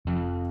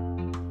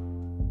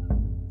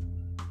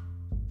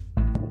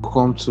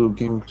Welcome to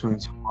Game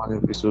 21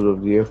 episode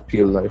of the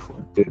FPL Life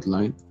on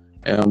Deadline.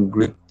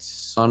 Great.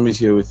 Sam is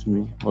here with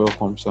me.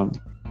 Welcome, Sam.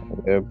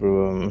 Yeah,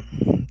 bro.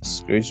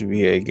 It's great to be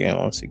here again,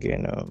 once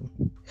again.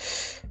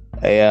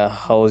 Yeah,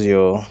 how was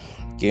your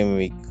game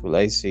week? Will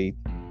I say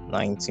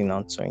 19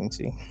 and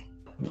 20?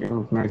 Game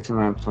of 19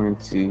 and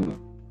 20.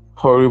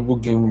 Horrible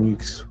game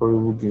weeks.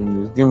 Horrible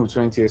game weeks. Game of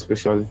 20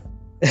 especially.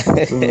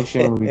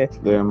 Finishing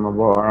with them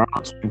about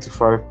around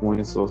 25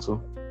 points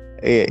also.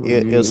 Yeah, your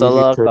Really, really,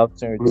 Salah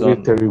captain really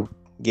return terrible.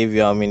 gave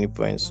you how many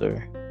points,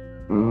 sir?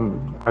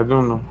 I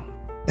don't know.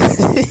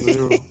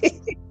 Zero.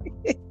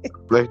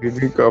 Like you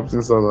did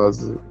Captain Salah.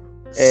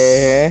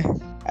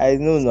 I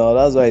know now.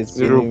 That's why it's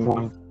 0 feeling.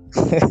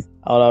 points.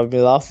 I would have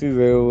been laughing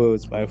very well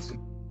with my foot.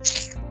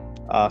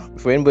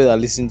 For anybody that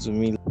listened to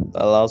me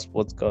the last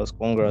podcast,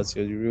 congrats,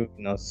 you're the real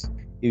winners.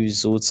 If you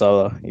sold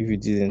Salah, if you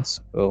didn't,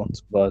 well, it's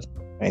bad.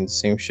 And the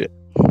same shit.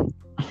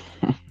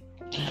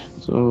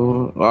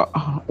 So,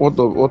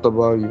 what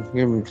about you?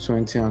 Game week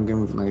 20 and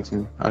game week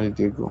 19. How did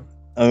they go?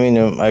 I mean,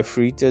 I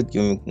rated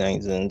game week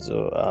 19,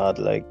 so I had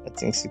I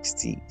think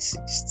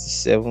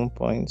 67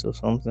 points or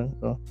something.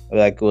 So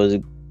it was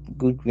a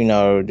good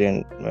winner.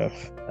 Then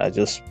I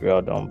just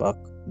spread down back.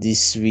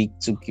 This week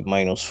took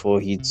 -4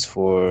 hits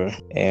for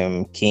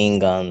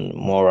King and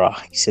Mora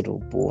instead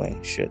of Bo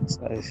and shit.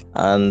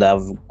 And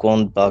I've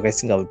gone back. I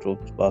think I've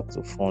dropped back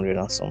to 400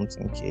 and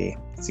something K.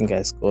 I think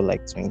I scored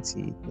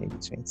 20, maybe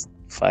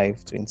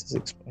 25,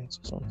 26 points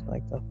or something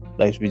like that.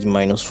 With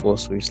 -4,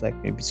 so it's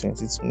maybe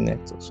 22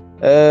 net or so.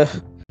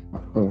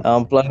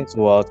 I'm planning to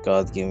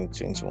wildcard game week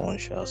 21,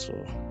 so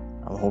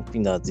I'm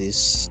hoping that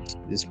this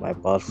my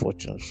bad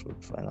fortune should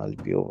finally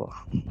be over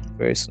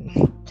very soon.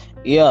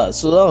 Yeah,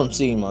 so that I'm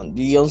saying, man,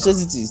 the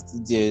uncertainty is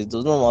still there. It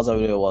does not matter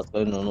whether you're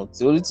wildcarding or not.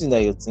 The only thing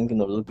that you're thinking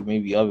of, okay,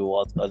 maybe you have a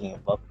wildcard in your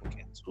back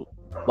pocket too.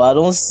 But I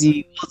don't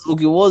see.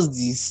 What's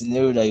the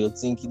scenario that you're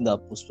thinking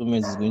that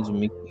postponement is going to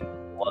make you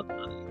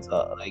wildcard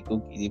later?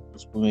 Okay, they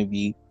postpone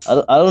maybe.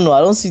 I don't know.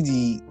 I don't see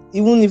the.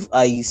 Even if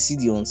I see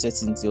the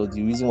uncertainty or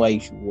the reason why you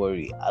should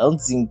worry, I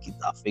don't think it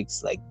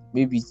affects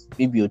maybe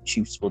your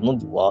chips, but not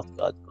the wild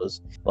card,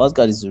 because wild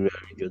card is a rare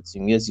in your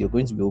team. Yes, you're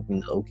going to be hoping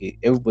that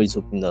everybody's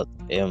hoping that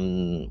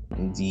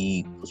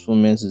the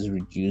postponements is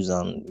reduced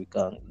and we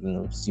can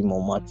see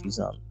more matches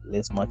and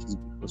less matches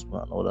be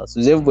postponed and all that. So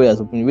it's everybody that's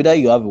hoping, whether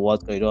you have a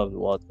wild card, you don't have a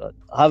wild card.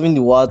 Having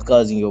the wild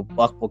cards in your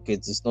back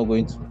pocket is not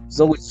going to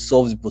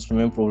solve the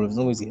postponement problem. It's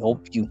not going to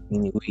help you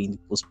in a way in the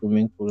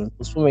postponement problem.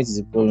 Postponement is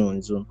a problem on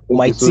its own.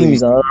 My team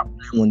is another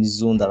problem on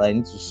its own that I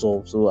need to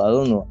solve. So I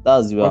don't know.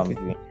 That's the way I'm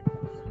doing.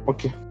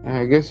 Okay,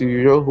 I guess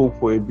you just hope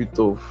for a bit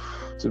to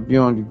be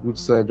on the good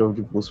side of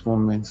the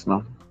postponements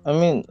now. I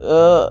mean,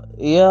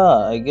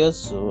 yeah, I guess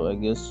so.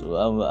 I'm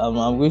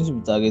going to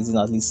be targeting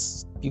at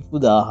least people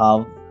that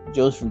have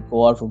just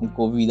recovered from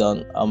COVID,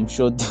 and I'm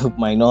sure they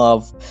might not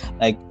have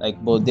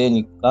but then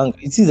you can't.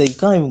 It is you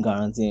can't even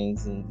guarantee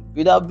anything.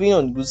 Without being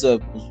on the good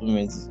side of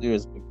postponements,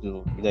 irrespective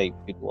of whether you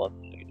paid what.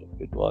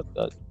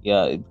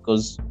 Yeah,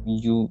 because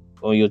you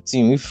or your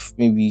team, if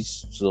maybe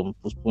some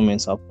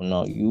postponements happen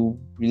now, you'll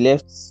be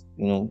left,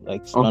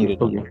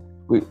 stranded. Okay.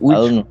 I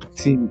don't know.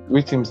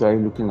 Which teams are you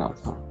looking at?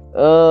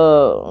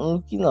 I'm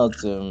looking at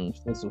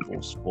first of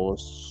all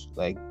Spurs,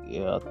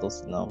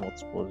 Tottenham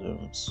Hotspur,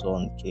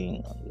 Son,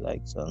 Kane, and the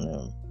likes,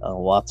 and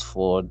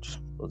Watford,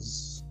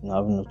 because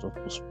having a lot of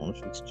postponed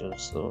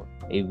fixtures, so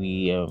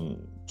maybe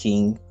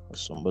King or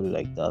somebody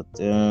like that.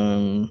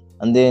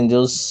 And then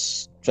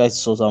just try to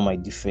sort out my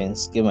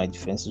defense, get my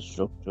defensive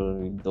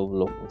structure,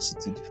 double up with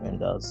City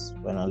defenders,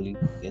 finally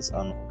get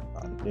Arnold,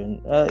 and then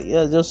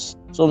just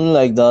something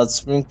like that.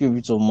 Sprinkle a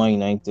bit of Man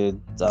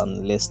United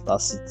and Leicester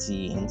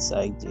City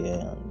inside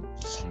there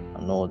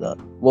and all that.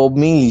 Well,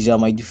 mainly,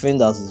 my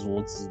defenders is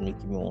what is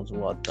making me want to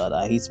work that.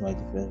 I hate my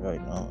defense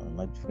right now, and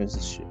my defense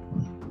is shit.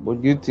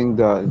 But do you think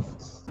that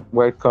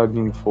white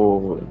carding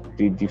for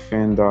the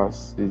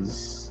defenders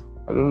is?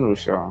 I don't know,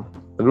 Sha. I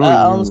don't really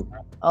know.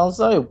 I'll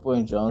answer your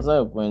point,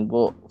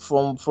 but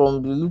from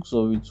the looks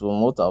of it,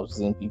 from what I've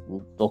seen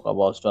people talk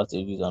about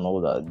strategies and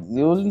all that,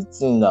 the only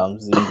thing that I'm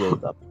seeing there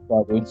is that people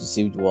are going to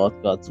save the wild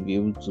card to be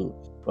able to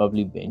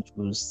probably bench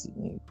boost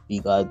in a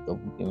bigger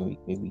double game week,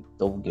 maybe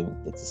double game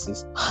week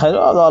 36. I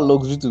don't have that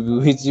luxury to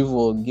be waiting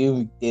for game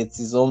week 30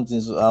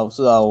 something so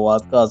that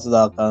wild card, so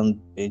that I can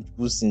bench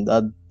boost in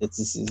that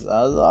 36.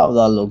 I don't have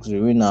that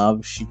luxury when I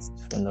have shit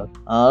defender.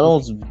 And I don't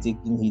want to be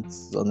taking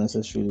hits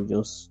unnecessarily.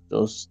 Just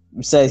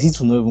besides,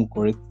 hits will not even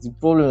correct. The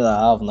problem that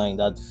I have now in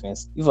that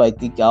defense, if I have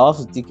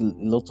to take a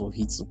lot of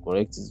hits to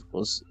correct it,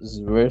 because it's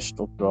a very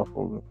structural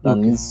problem that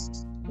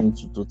needs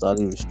to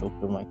totally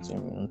restructure my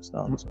team, you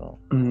understand? So.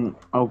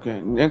 Okay,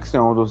 next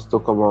thing I want us to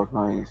talk about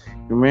now is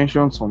you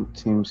mentioned some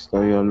teams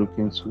that you are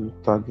looking to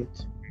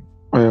target.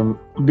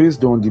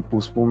 Based on the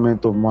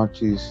postponement of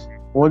matches,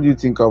 what do you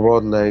think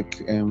about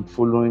like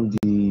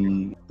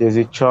following there's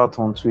a chart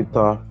on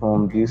Twitter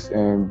from this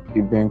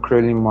the Ben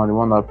Crellin man, the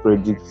one that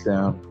predicts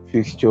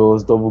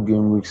fixtures, double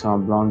game weeks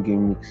and blank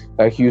game weeks,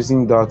 like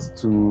using that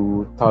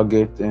to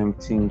target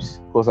teams,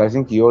 because I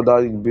think he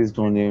ordered it based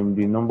on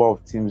the number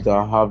of teams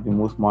that have the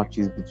most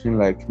matches between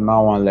like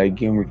now and like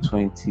game week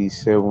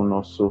 27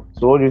 or so.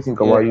 So what do you think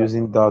about Yeah.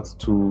 using that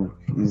to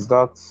is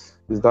that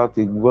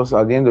it? Because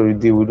at the end of the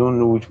day, we don't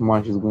know which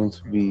match is going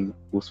to be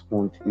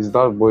postponed. Is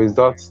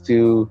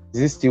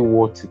it still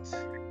worth it?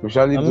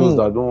 Especially I those mean,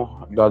 that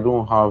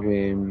don't have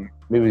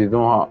maybe they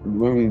don't have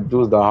maybe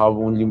those that have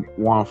only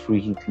one free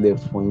hit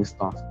left, for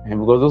instance. And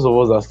because those of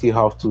us that still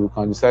have to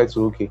can decide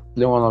to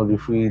play one of the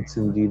free hits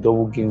in the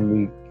double game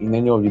week in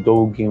any of the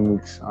double game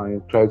weeks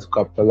and try to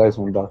capitalize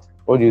on that.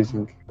 What do you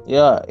think?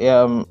 yeah.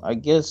 I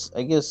guess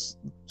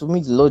to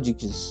me the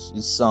logic is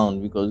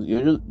sound, because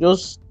you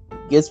just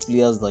get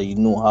players that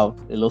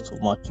have a lot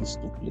of matches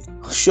to play.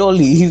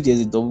 Surely, if there's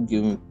a double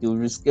game, they'll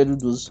reschedule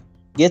those.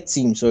 Get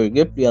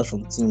players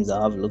from teams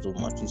that have a lot of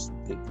matches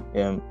to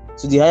play.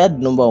 So the higher the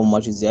number of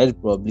matches, the higher the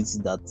probability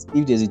that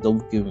if there's a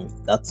double game,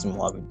 that team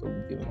will have a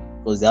double game,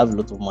 because they have a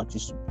lot of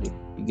matches to play.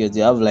 Because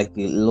they have like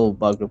a lot of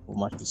backup of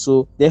matches.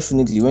 So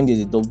definitely, when there's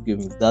a double game,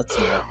 that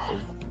team will have a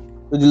double game.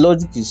 So the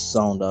logic is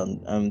sound,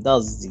 and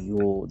that's the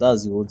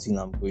whole thing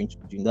I'm going to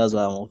be doing. That's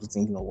why I'm also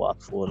thinking of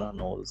Watford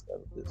and all this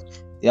kind of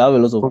things. They have a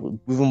lot of,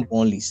 even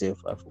Burnley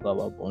self. I forgot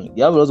about Burnley.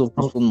 They have a lot of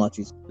postponed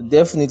matches. So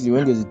definitely,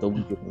 when there's a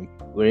double game week,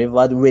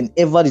 whenever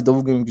the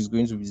double game week is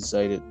going to be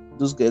decided,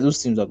 those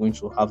teams are going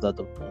to have that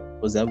double game week,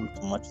 because they have a lot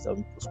of matches that have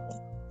been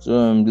postponed.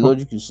 So the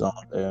logic is sound.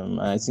 And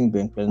I think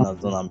Ben Crellin has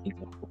done amazing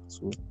work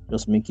to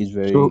just make it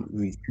very So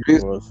easy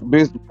based for us.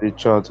 based on the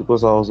chart,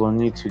 because I was on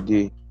it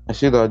today, I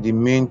see that the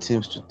main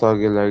teams to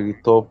target, like the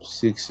top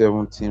 6,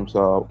 7 teams,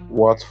 are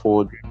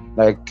Watford.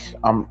 Like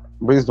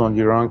based on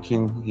the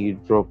ranking he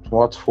dropped,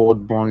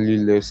 Watford, Burnley,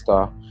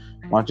 Leicester,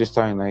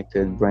 Manchester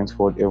United,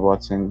 Brentford,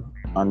 Everton,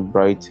 and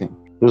Brighton.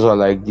 Those are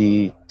like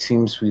the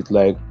teams with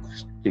like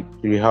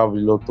they have a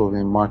lot of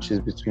matches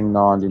between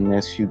now and the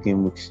next few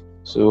game weeks. Yeah.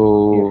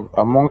 So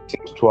among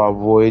teams to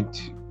avoid,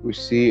 we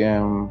see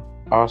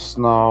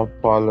Arsenal,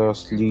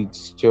 Palace,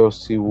 Leeds,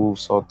 Chelsea,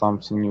 Wolves,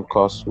 Southampton,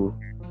 Newcastle,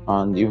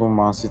 and even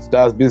Man City.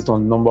 That's based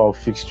on the number of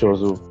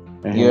fixtures.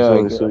 Yeah,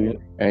 I So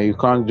get. you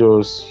can't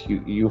just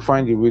you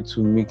find a way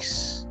to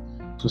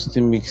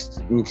still mix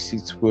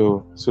it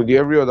well. So the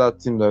every other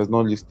team that is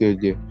not listed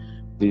there,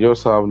 they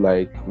just have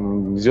like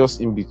it's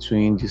just in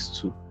between these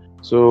two.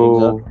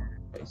 So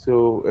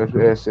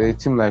Exactly. as a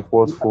team like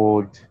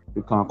Watford,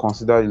 you can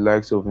consider the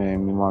likes of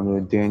Emmanuel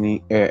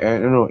Denny.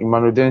 No,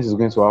 Emmanuel Dennis is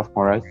going to have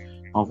right,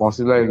 and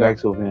consider the Yeah.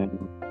 likes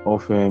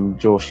of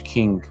Josh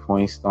King, for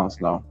instance.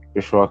 Now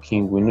Joshua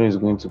King, we know he's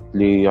going to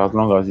play as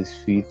long as he's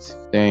fit.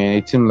 Then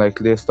a team like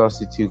Leicester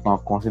City, you can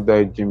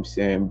consider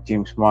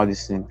James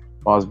Madison,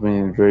 who has been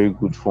in very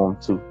good form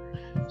too.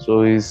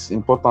 So it's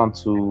important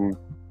to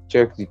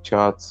check the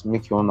charts,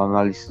 make your own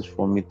analysis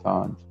from it,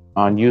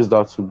 and use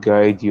that to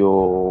guide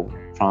your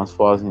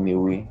transfers in a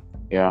way.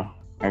 Yeah,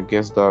 I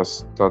guess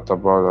that's that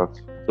about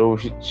that. So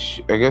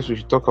I guess we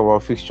should talk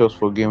about fixtures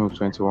for game week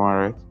 21,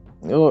 right?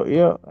 Oh,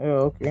 yeah.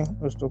 Okay,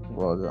 let's talk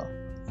about that.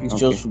 Okay,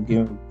 Fixtures for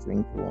game week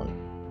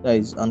 21. That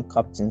is and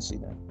captaincy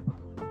then.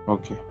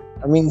 okay.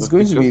 I mean, So it's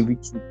going to be a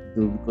fixtures. bit tricky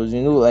though, because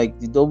like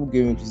the double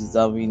game week is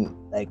having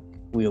like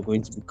who you're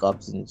going to be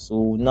captain.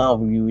 So now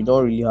we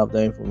don't really have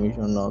that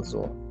information now.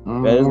 So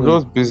we're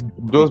just going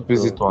to Just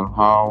base it on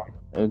how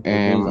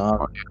okay based um on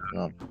how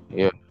no.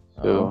 yeah.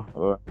 So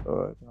All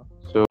right.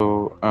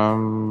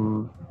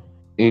 so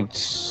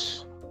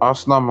it's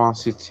Arsenal, Man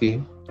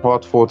City,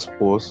 Watford,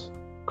 Spurs,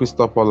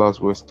 Crystal Palace,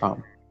 West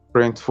Ham,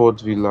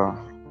 Brentford, Villa,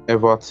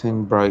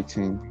 Everton,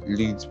 Brighton,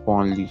 Leeds,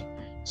 Burnley,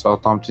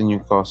 Southampton,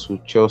 Newcastle,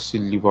 Chelsea,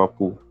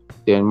 Liverpool,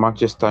 then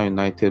Manchester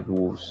United,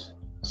 Wolves.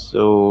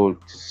 So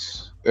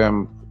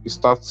it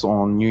starts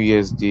on New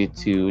Year's Day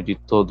till the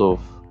 3rd of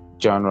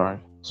January.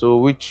 So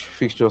which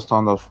fixture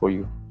stand out for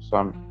you,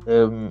 Sam?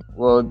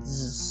 Well,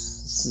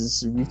 this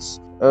is which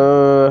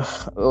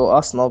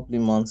Arsenal play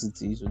Man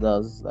City, so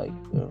that's like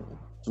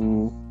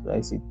two,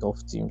 I say,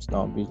 tough teams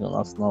now based on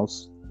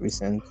Arsenal's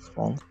recent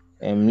form.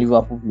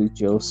 Liverpool play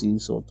Chelsea,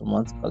 so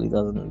automatically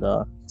that's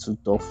another two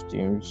tough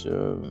teams.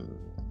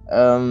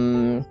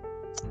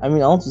 I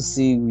mean, I want to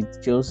see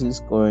with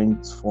Chelsea's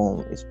current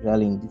form,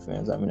 especially in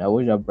defense. I mean, I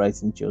watched that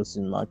Brighton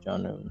Chelsea match,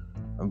 and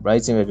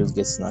Brighton were just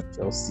getting at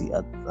Chelsea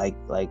at like.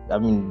 I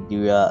mean, they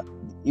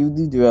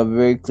were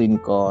very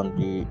clinical, and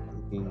they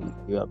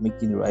were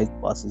making the right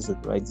passes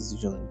at the right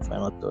decision in the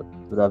final third.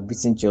 Would have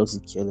beaten Chelsea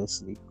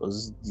carelessly,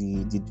 because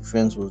the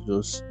defense was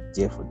just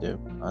there for them,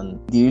 and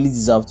they really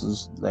deserve to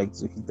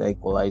hit the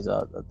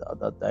equalizer at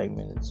that time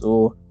minute.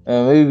 So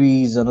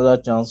maybe it's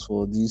another chance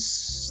for this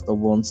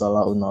stubborn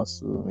Salah owners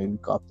to maybe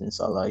captain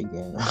Salah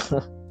again.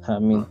 I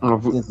mean,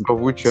 Of, since of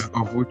which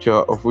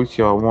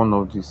you are one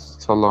of these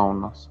Salah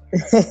owners.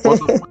 What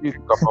do you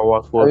think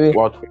about I mean,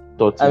 Watford I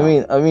Tottenham?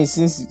 mean, I mean,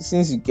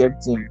 since you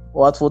kept him,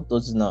 Watford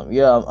Tottenham,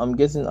 yeah, I'm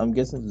getting to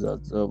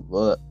that.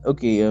 But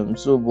okay,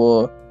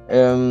 but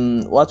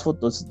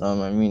Watford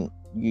Tottenham. I mean,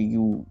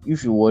 you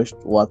if you watched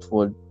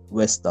Watford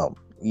West Ham,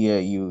 yeah,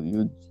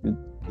 you'd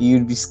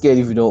be scared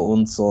if you don't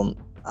own Son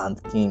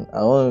and Kane.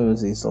 I won't even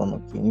say Son or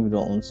Kane if you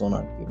don't own Son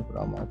and Kane for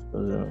that match.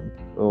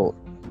 Because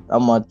that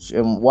match,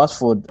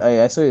 Watford.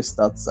 I saw a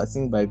stats. I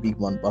think by Big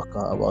Man Baka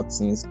about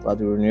since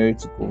Claudio Ranieri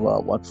took over,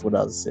 Watford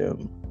has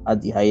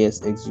had the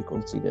highest XG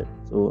conceded.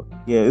 So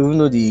yeah, even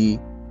though the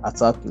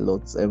attack a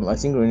lot, I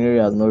think Ranieri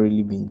has not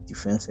really been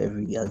defense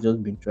heavy. He has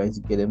just been trying to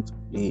get them to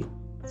play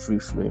free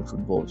flowing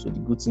football. So the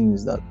good thing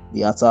is that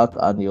the attack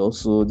and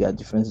their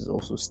defense is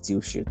also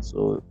still shit.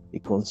 So they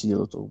concede a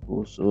lot of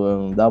goals.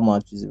 So that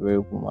match is a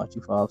very good match.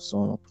 If I have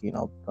Son or Kane,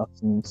 I'll be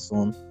captaining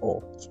Son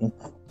or Kane.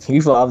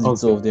 If I have the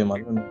two of them, I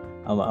don't know.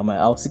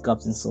 I'll see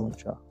captain Son.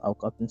 I'll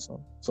captain Son.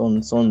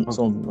 Son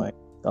will be my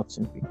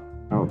captain pick.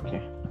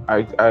 Okay, I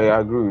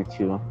agree with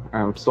you.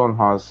 Son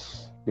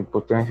has the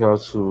potential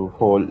to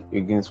hold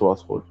against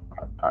Watford.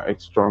 I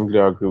strongly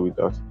agree with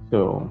that.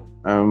 So,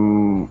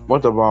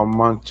 what about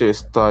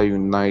Manchester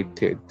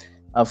United?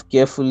 I've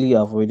carefully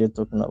avoided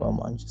talking about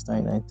Manchester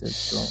United.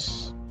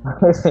 So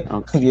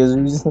Okay. there's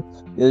reasons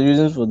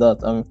for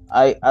that.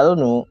 I don't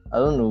know.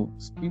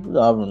 People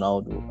that have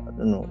Ronaldo, I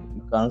don't know.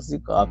 You can still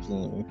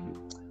captain him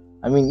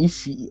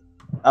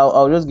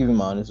I'll just give you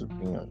my honest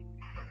opinion.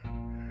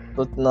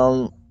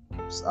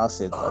 Tottenham's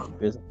assets are the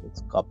best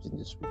to captain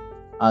this week.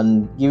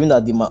 And given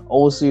that they might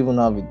also even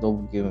have a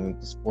double game week,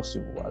 it's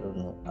possible. I don't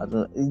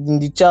know. In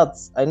the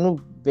charts, I know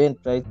Ben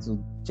tried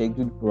to check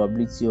the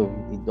probability of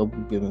a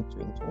double game week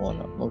 21.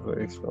 I'm not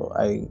very sure.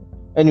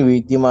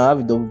 Anyway, they might have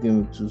a double game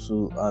week too.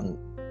 So, and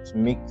to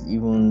make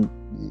even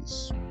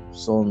this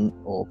Son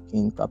or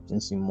Kane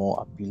captaincy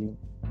more appealing,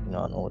 and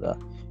all that.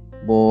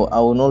 But I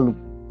will not look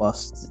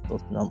past the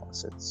Tottenham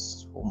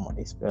assets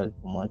especially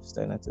for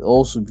Manchester United.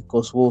 Also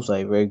because Wolves are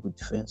a very good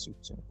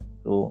defensive team.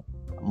 So,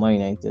 Man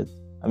United.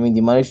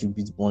 They managed to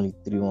beat Burnley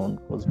 3-1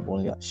 because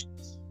Burnley are shit.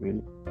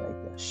 Really,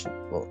 like they're shit.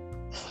 But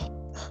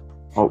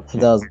okay,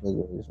 that's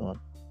the reason.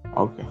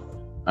 Okay.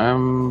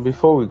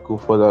 Before we go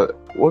further,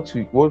 what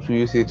will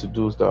you say to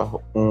those that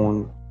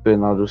own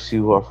Bernardo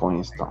Silva, for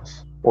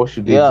instance? What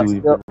should they do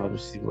with Bernardo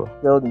Silva?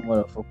 Sell the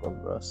motherfucker,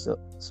 bro.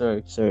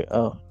 Sorry.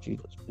 Oh,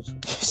 Jesus.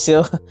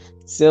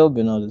 Sell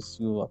Bernardo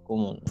Silva.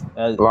 Come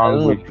on.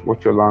 Language.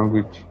 What's your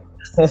language?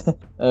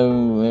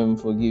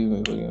 Forgive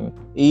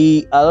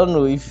me. I don't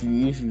know if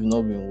you've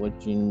not been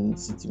watching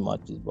City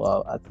matches,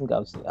 but I think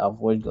I've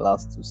watched the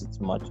last two City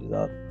matches,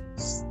 and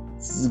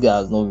this guy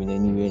has not been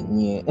anywhere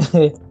near.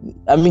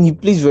 He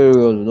plays very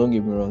well. Don't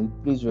get me wrong.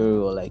 He plays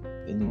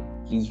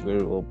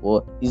very well.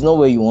 But he's not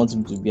where you want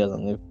him to be as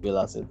an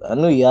FPL asset. I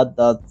know he had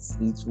that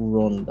little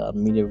run that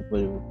made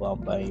everybody go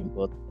and buy him,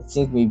 but I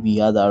think maybe he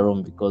had that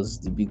run because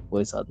the big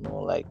boys had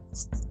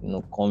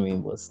not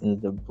coming. But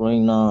since De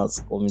Bruyne has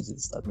come into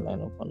the starting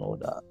lineup and all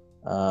that,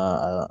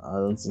 I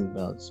don't think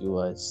Bernardo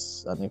Silva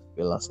is an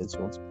FPL asset you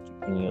want to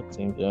keep in your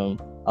team.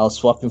 I was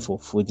swapping for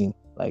Foden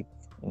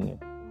in a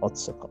hot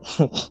second.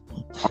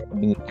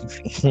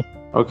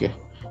 Okay.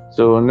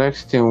 So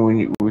next thing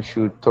we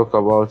should talk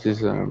about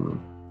is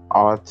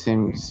our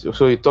teams.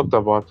 So you talked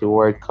about the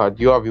white card.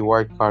 You have a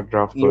white card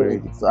draft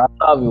already. So I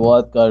have a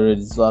white card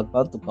ready, so I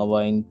can't talk about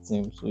any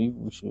team. So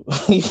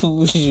if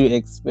we should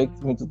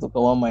expect me to talk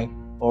about my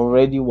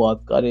already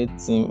white carded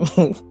team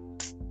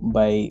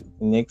by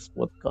the next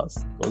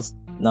podcast, because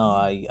now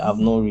I have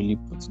not really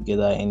put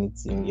together any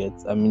team yet.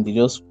 They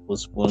just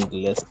postponed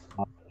the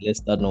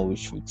Leicester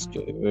Norwich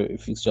fixture. A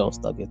fixture I'll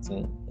start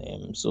getting.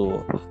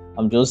 So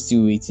I'm just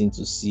still waiting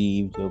to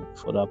see if there'll be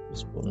further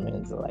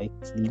postponements, like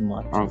 3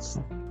 matches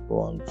go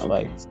on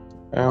fight.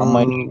 I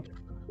might need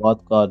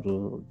wild card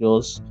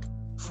just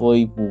before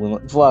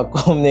I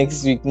come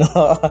next week.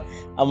 Now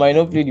I might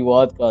not play the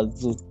wild card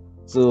too.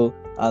 So,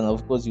 and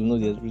of course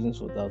there's reasons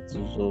for that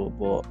too. So,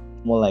 but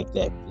more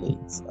likely I play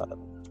it.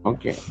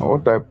 Okay.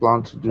 What I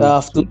plan to do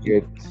is to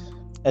get.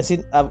 I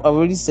said I've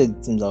already said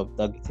the teams I'm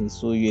targeting,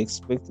 so you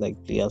expect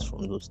players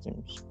from those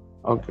teams.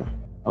 Okay.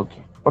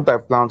 What I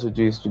plan to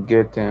do is to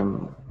get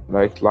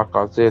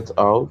Lacazette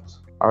out.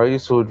 I already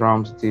sold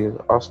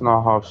Ramsdale.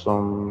 Arsenal have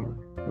some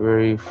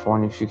very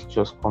funny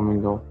fixtures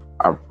coming up.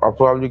 I'll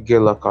probably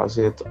get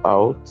Lacazette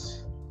out.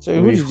 So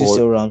who did you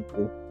sell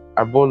Ramsdale?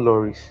 I bought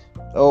Loris.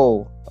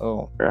 Oh.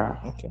 Yeah.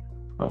 Okay.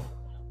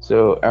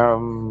 So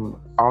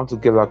I want to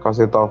get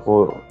Lacazette out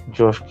for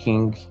Josh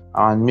King,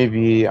 and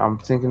maybe I'm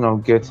thinking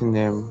of getting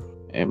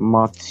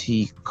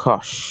Matty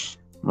Cash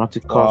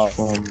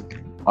from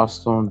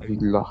Aston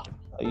Villa.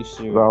 Are you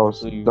serious?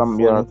 So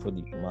you're for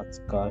the Matty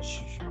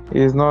Cash?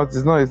 It's not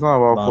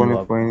about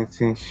falling for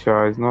anything,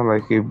 sure. It's not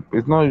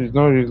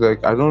really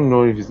like, I don't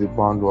know if it's a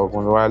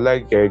bandwagon, but I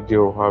like the idea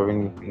of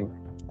having him.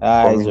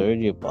 It's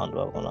already a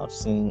bandwagon. I've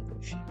seen.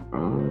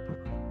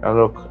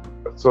 Look,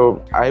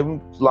 so I haven't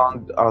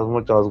planned as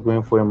much as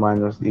going for a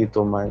 -8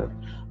 or minus.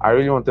 I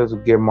really wanted to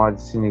get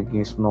Madison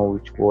against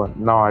Norwich, but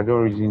now I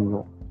don't really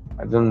know.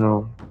 I don't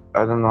know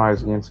how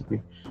it's going to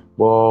be.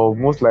 But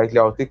most likely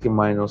I'll take a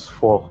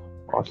 -4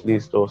 at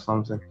least or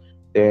something.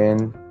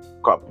 Then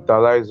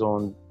capitalize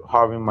on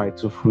having my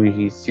 2 free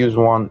hits. Use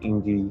one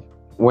in the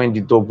when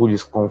the double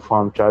is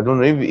confirmed. I don't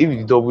know if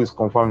the double is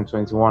confirmed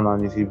in 21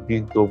 and it's a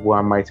big double,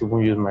 I might even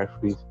use my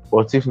free.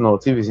 But if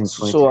not, if it's in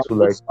So 22,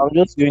 like I'm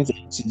just going to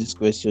ask you this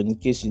question in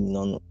case you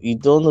don't know. You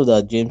don't know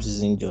that James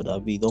is injured,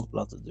 Abi. You don't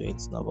plan to do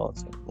anything about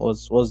him.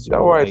 What's the that's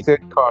whole why I idea? said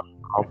cash.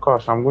 Now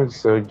cash. I'm going to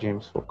sell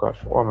James for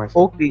cash. What am I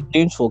saying? Okay,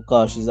 James for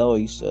cash. Is that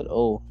what you said?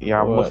 Oh,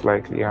 Yeah, all right. most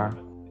likely. Yeah,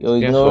 You're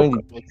James for ignoring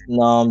the cash.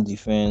 Tottenham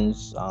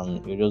defense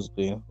and you're just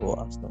going for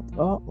Arsenal.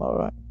 Oh, all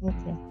right.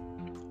 Okay.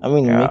 I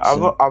mean, it Yeah, makes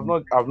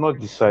sense. I've not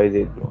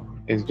decided though.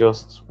 It's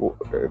just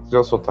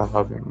what I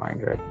have in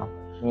mind right now.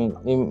 I mean,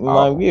 it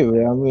might Uh, be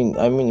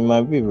it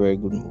might be a very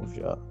good move.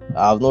 Yeah,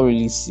 I've not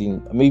really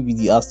seen. Maybe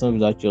the Aston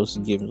Villa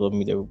Chelsea games what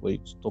made everybody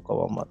to talk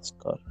about Matt's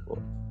cash, but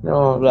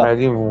no, well, I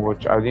didn't even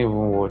watch. I didn't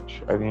even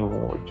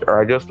watch.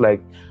 I just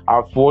like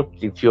I've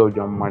watched a few of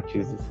their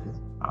matches this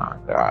season,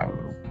 and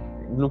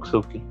it looks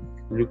okay.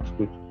 It looks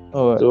good.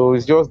 all right. So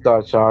it's just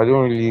that I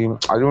don't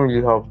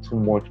really have too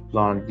much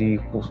plan. The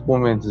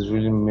postponement is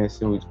really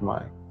messing with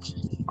my.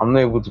 I'm not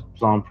able to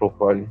plan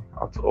properly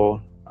at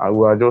all.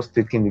 We are just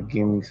taking the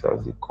games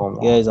as they come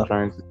Yeah, and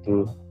trying to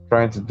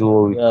do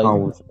what we yeah,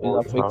 can with it's what we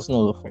have. affecting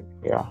all of us.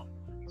 Yeah.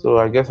 So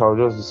I guess I'll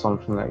just do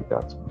something like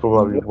that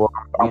probably. Yep. But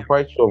I'm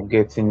quite sure of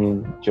getting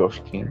in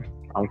Josh King.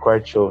 I'm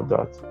quite sure of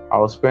that.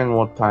 I'll spend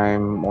more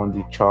time on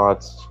the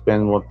charts,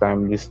 spend more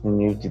time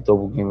listening if the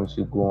double games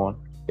will go on,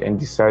 and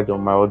decide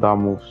on my other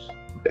moves.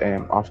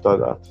 After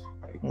that,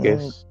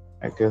 Mm,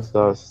 I guess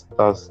that's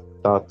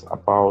that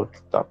about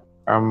that.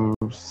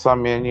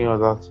 Sammy, any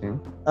other thing?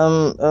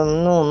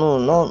 no,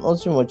 no, not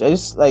too much. I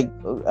just like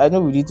I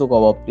know we did talk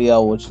about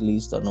player watch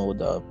list and all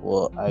that,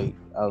 but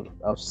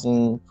I've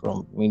seen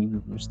from many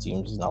people's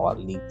teams in our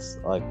leagues,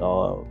 like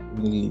our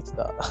mini leagues,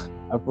 that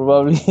I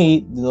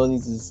probably do not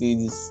need to say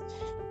this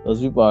because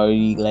people are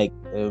really like,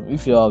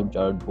 if you have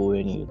Jared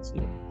Bowen in your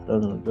team, I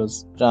don't know,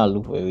 just try and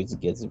look for a way to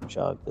get him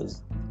shot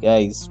because the guy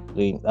is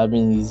playing. I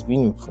mean, he's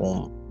been in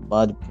form,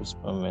 bad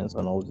postponements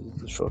and all these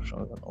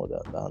disruptions and all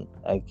that, and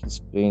like he's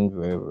playing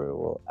very very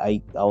well.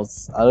 I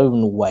don't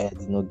even know why I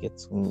did not get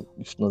him.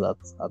 If not that,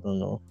 I don't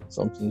know,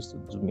 something used to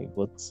do me.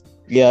 But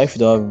yeah, if you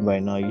don't have him by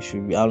now, you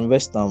should be. And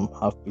West Ham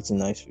have pretty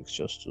nice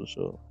fixtures too,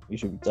 so you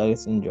should be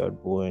targeting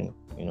Jared Bowen.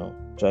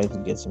 Trying to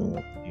get him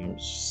in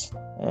games.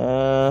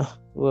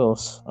 Who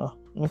else?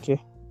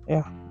 Okay.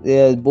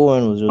 Yeah,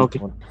 Bowen was just Okay.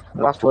 one.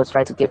 Last words,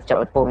 try to get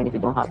Jared Bowen if you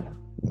don't have him.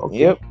 Okay.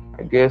 Yep.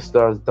 I guess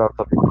that's that.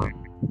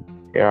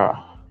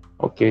 Yeah.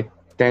 Okay.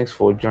 Thanks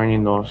for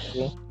joining us.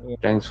 Yeah, yeah.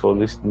 Thanks for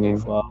listening.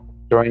 For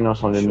Join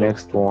us on the sure.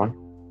 next one.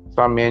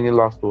 Sammy, any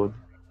last word?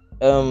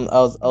 I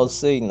was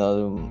saying,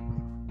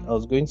 I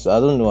was going to. I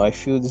don't know. I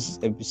feel this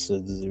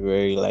episode is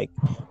very like,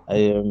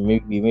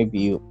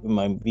 maybe it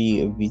might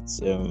be a bit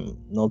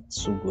not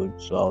so good.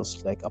 So I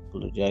was like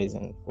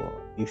apologizing for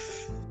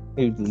if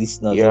the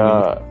listeners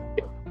are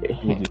really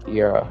Yeah. good.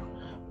 Yeah.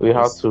 We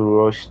had Yes. to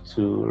rush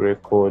to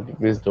record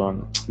based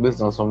on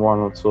some one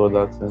or two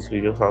other things.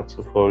 We just had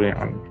to hurry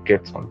and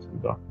get something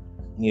done.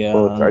 Yeah,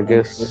 But I and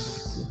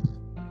guess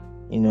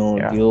the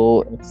yeah.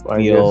 whole I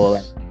XPL,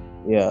 guess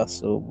yeah.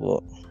 So,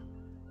 but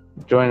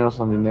join us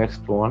on the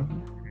next one.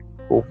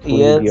 Hopefully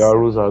the yes,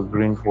 arrows are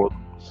green for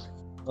us.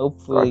 Catch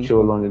hopefully. you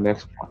all on the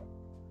next one.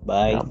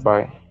 Yeah, Bye.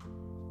 bye.